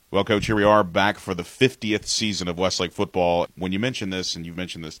Well, Coach, here we are back for the 50th season of Westlake football. When you mention this, and you've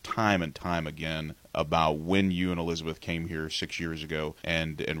mentioned this time and time again, about when you and Elizabeth came here 6 years ago,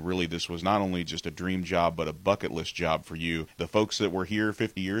 and really this was not only just a dream job, but a bucket list job for you. The folks that were here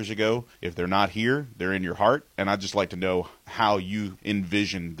 50 years ago, if they're not here, they're in your heart, and I'd just like to know how you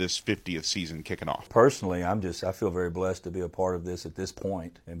envision this 50th season kicking off. Personally, I feel very blessed to be a part of this at this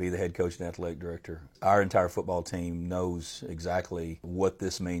point and be the head coach and athletic director. Our entire football team knows exactly what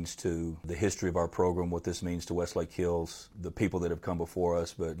this means to the history of our program, what this means to Westlake Hills, the people that have come before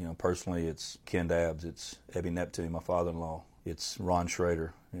us. But personally, it's Ken Dabbs, it's Ebby Neptune, my father-in-law, it's Ron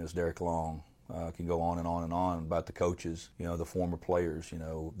Schrader, it's Derek Long. I can go on and on and on about the coaches, the former players,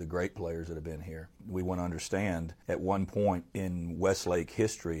 the great players that have been here. We want to understand at one point in Westlake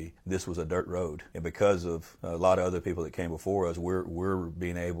history, this was a dirt road. And because of a lot of other people that came before us, we're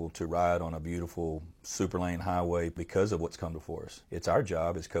being able to ride on a beautiful super lane highway because of what's come before us. It's our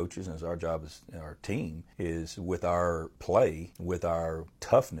job as coaches and it's our job as our team is with our play, with our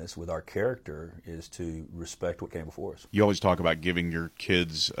toughness, with our character, is to respect what came before us. You always talk about giving your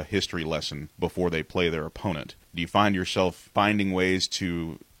kids a history lesson before they play their opponent. Do you find yourself finding ways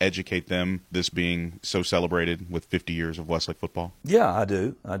to educate them, this being so celebrated with 50 years of Westlake football? Yeah, I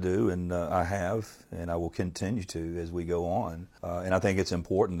do, and I have, and I will continue to as we go on. And I think it's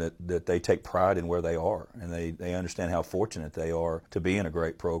important that they take pride in where they are, and they understand how fortunate they are to be in a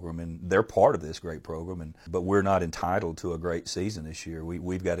great program, and they're part of this great program. But we're not entitled to a great season this year.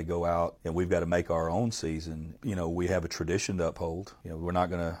 We've got to go out and we've got to make our own season. We have a tradition to uphold. We're not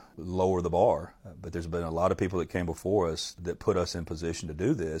going to lower the bar, but there's been a lot of people that came before us that put us in position to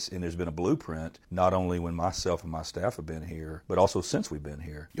do this, and there's been a blueprint not only when myself and my staff have been here, but also since we've been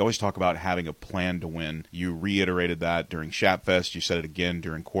here. You always talk about having a plan to win. You reiterated that during Shapfest. You said it again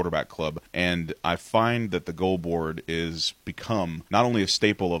during Quarterback Club, and I find that the goal board is become not only a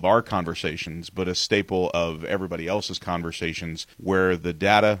staple of our conversations, but a staple of everybody else's conversations, where the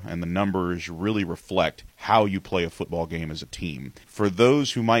data and the numbers really reflect how you play a football game as a team. For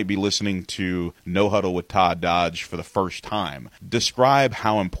those who might be listening to No Huddle with Todd Dodge for the first time, describe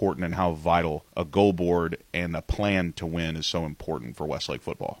how important and how vital a goal board and a plan to win is so important for Westlake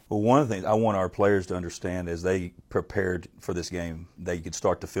football. Well, one of the things I want our players to understand as they prepared for this game, they could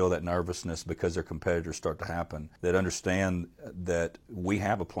start to feel that nervousness because their competitors start to happen, that understand that we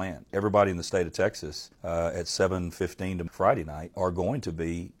have a plan. Everybody in the state of Texas at 7:15 to Friday night are going to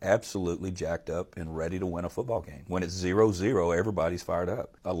be absolutely jacked up and ready to win a football game. When it's 0-0, everybody's fired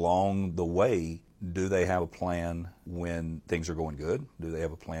up. Along the way, do they have a plan when things are going good? Do they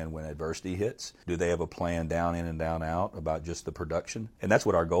have a plan when adversity hits? Do they have a plan down in and down out about just the production? And that's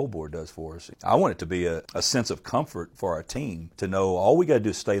what our goal board does for us. I want it to be a sense of comfort for our team to know all we got to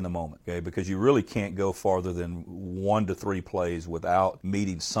do is stay in the moment, okay? Because you really can't go farther than 1 to 3 plays without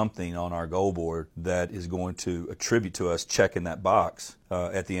meeting something on our goal board that is going to attribute to us checking that box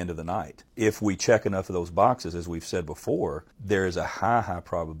at the end of the night. If we check enough of those boxes, as we've said before, there is a high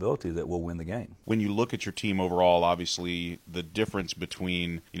probability that we'll win the game. When you look at your team overall, obviously the difference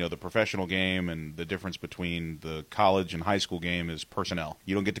between the professional game and the difference between the college and high school game is personnel.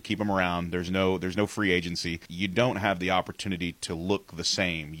 You don't get to keep them around. There's no free agency. You don't have the opportunity to look the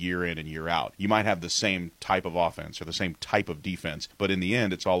same year in and year out. You might have the same type of offense or the same type of defense, but in the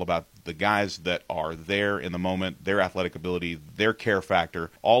end, it's all about the guys that are there in the moment, their athletic ability, their care factor.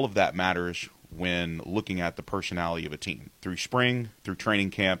 All of that matters when looking at the personality of a team. Through spring, through training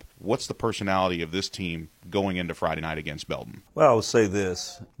camp, what's the personality of this team going into Friday night against Belton? Well, I will say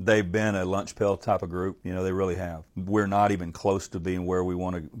this. They've been a lunch pail type of group. They really have. We're not even close to being where we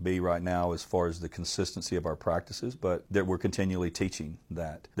want to be right now as far as the consistency of our practices, but we're continually teaching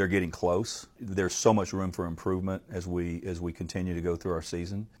that. They're getting close. There's so much room for improvement as we continue to go through our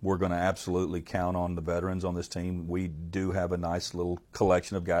season. We're going to absolutely count on the veterans on this team. We do have a nice little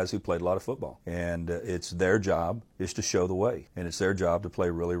collection of guys who played a lot of football, and it's their job is to show the way, and it's their job to play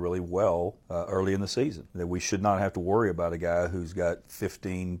really, really well early in the season. That we should not have to worry about a guy who's got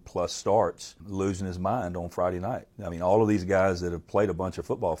 15-plus starts losing his mind on Friday night. I mean, all of these guys that have played a bunch of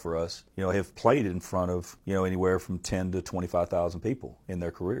football for us, have played in front of, anywhere from 10 to 25,000 people in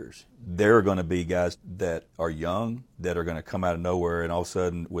their careers. There are going to be guys that are young, that are going to come out of nowhere, and all of a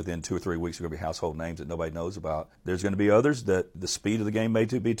sudden, within 2 or 3 weeks, are going to be household names that nobody knows about. There's going to be others that the speed of the game may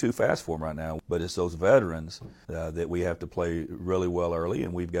be too fast for them right now, but it's those veterans that we have to play really well early,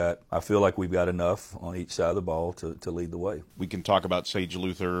 and I feel like we've got enough on each side of the ball to lead the way. We can talk about Sage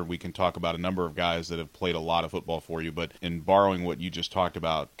Luther, we can talk about a number of guys that have played a lot of football for you, but in borrowing what you just talked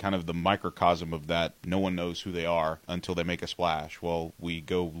about, kind of the microcosm of that, no one knows who they are until they make a splash. Well, we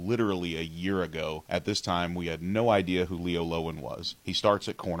go literally literally a year ago. At this time, we had no idea who Leo Lowen was. He starts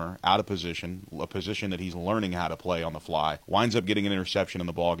at corner, out of position, a position that he's learning how to play on the fly, winds up getting an interception in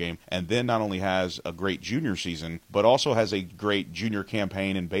the ball game, and then not only has a great junior season, but also has a great junior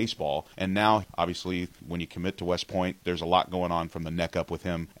campaign in baseball. And now, obviously, when you commit to West Point, there's a lot going on from the neck up with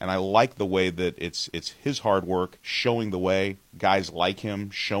him. And I like the way that it's his hard work showing the way, guys like him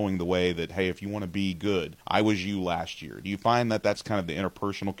showing the way that, hey, if you want to be good, I was you last year. Do you find that that's kind of the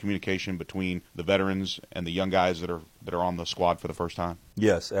interpersonal communication between the veterans and the young guys that are on the squad for the first time?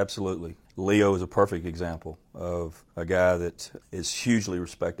 Yes, absolutely. Leo is a perfect example of a guy that is hugely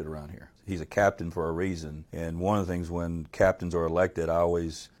respected around here. He's a captain for a reason, and one of the things when captains are elected, I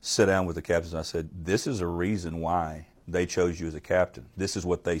always sit down with the captains and I said, this is a reason why they chose you as a captain. This is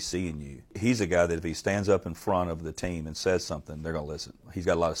what they see in you. He's a guy that if he stands up in front of the team and says something, they're going to listen. He's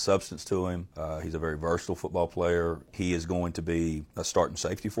got a lot of substance to him. He's a very versatile football player. He is going to be a starting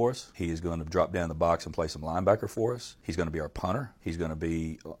safety for us. He is going to drop down the box and play some linebacker for us. He's going to be our punter. He's going to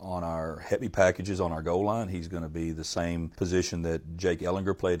be on our heavy packages on our goal line. He's going to be the same position that Jake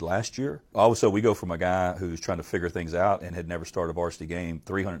Ellinger played last year. Also, we go from a guy who's trying to figure things out and had never started a varsity game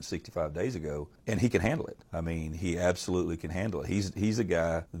 365 days ago, and he can handle it. I mean, he absolutely can handle it. He's a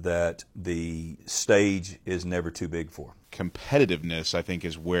guy that the stage is never too big for. Competitiveness, I think,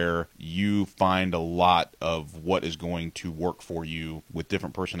 is where you find a lot of what is going to work for you with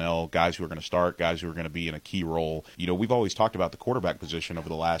different personnel, guys who are going to start, guys who are going to be in a key role. You know, we've always talked about the quarterback position over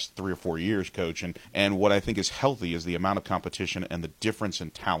the last 3 or 4 years, Coach, and what I think is healthy is the amount of competition and the difference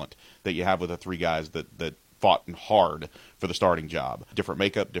in talent that you have with the three guys that fought hard for the starting job. Different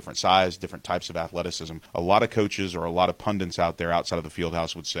makeup, different size, different types of athleticism. A lot of coaches or a lot of pundits out there outside of the field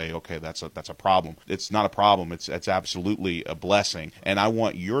house would say, okay, that's a problem. It's not a problem. It's absolutely a blessing. And I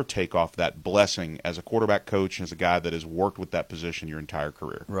want your take off that blessing as a quarterback coach and as a guy that has worked with that position your entire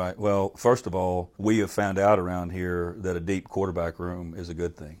career. Right. Well, first of all, we have found out around here that a deep quarterback room is a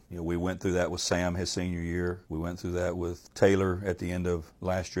good thing. You know, we went through that with Sam his senior year. We went through that with Taylor at the end of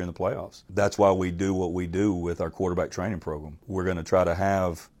last year in the playoffs. That's why we do what we do with our quarterback training program. We're going to try to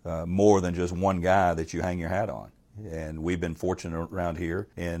have more than just one guy that you hang your hat on. And we've been fortunate around here.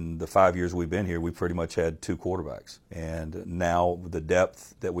 In the 5 years we've been here, we pretty much had 2 quarterbacks. And now the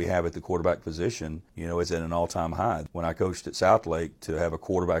depth that we have at the quarterback position, you know, is at an all-time high. When I coached at Southlake, to have a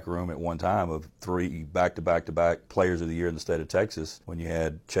quarterback room at one time of 3 back-to-back players of the year in the state of Texas, when you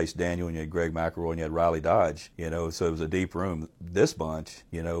had Chase Daniel and you had Greg McElroy and you had Riley Dodge, you know, so it was a deep room. This bunch,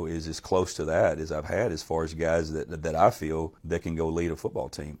 you know, is as close to that as I've had as far as guys that I feel that can go lead a football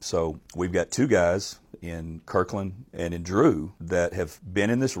team. So we've got 2 guys in Kirkland and in Drew that have been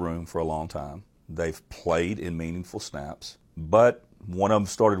in this room for a long time. They've played in meaningful snaps, but one of them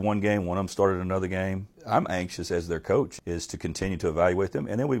started one game, one of them started another game. I'm anxious as their coach is to continue to evaluate them.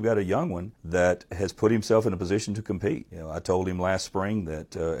 And then we've got a young one that has put himself in a position to compete. You know, I told him last spring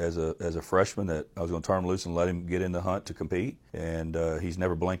that as a freshman that I was going to turn him loose and let him get in the hunt to compete, and he's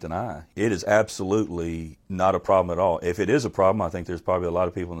never blinked an eye. It is absolutely not a problem at all. If it is a problem, I think there's probably a lot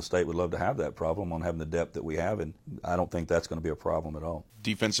of people in the state would love to have that problem on having the depth that we have, and I don't think that's going to be a problem at all.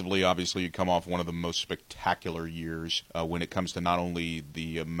 Defensively, obviously, you come off one of the most spectacular years when it comes to not only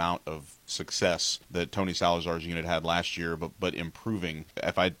the amount of success that Tony Salazar's unit had last year, but improving.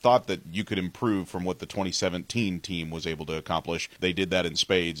 If I thought that you could improve from what the 2017 team was able to accomplish, they did that in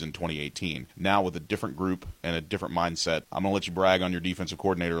spades in 2018. Now with a different group and a different mindset, I'm going to let you brag on your defensive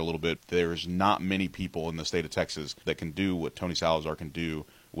coordinator a little bit. There's not many people in the state of Texas that can do what Tony Salazar can do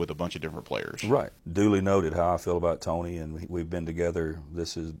with a bunch of different players. Right. Duly noted how I feel about Tony, and we've been together.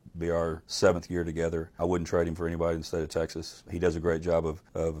 This is be our 7th year together. I wouldn't trade him for anybody in the state of Texas. He does a great job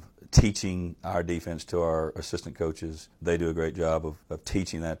of teaching our defense to our assistant coaches. They do a great job of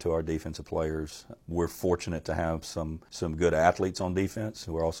teaching that to our defensive players. We're fortunate to have some good athletes on defense.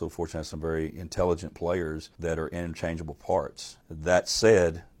 We're also fortunate to have some very intelligent players that are interchangeable parts. That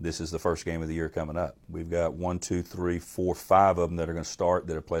said, this is the first game of the year coming up. We've got 1, 2, 3, 4, 5 of them that are going to start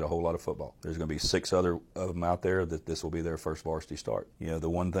that have played a whole lot of football. There's going to be 6 other of them out there that this will be their first varsity start. You know, the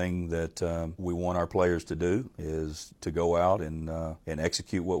one thing that we want our players to do is to go out and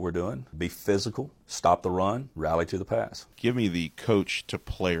execute what we're doing, be physical, stop the run, rally to the pass. Give me the coach to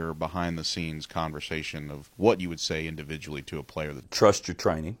player behind the scenes conversation of what you would say individually to a player. Trust your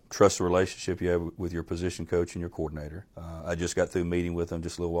training, trust the relationship you have with your position coach and your coordinator. I just got through meeting with them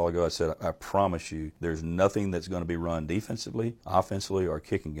just a little while ago. I said, I promise you, there's nothing that's going to be run defensively, offensively, or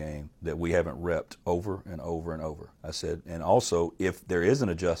kicking game that we haven't repped over and over and over. I said, and also, if there is an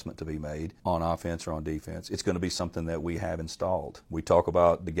adjustment to be made on offense or on defense, it's going to be something that we have installed. We talk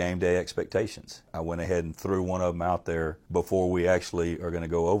about the game day expectations. I went ahead and threw one of them out there before we actually are going to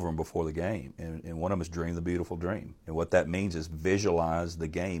go over them before the game. And one of them is dream the beautiful dream. And what that means is visualize the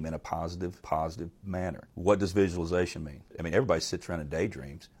game in a positive manner. What does visualization mean? I mean, everybody sits around and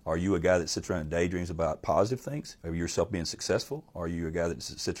daydreams. Are you a guy that sits around and daydreams about positive things? Are you yourself being successful? Or are you a guy that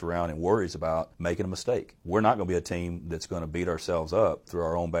sits around and worries about making a mistake? We're not going to be a team that's going to beat ourselves up through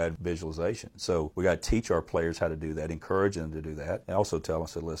our own bad visualization. So we got to teach our players how to do that, encourage them to do that, and also tell them,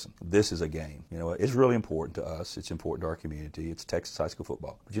 say, listen, this is a game. You know, it's really important to us. It's important to our community. It's Texas high school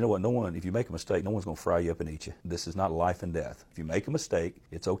football. But you know what? If you make a mistake, no one's going to fry you up and eat you. This is not life and death. If you make a mistake,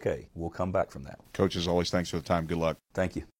 it's okay. We'll come back from that. Coach, as always, thanks for the time. Good luck. Thank you.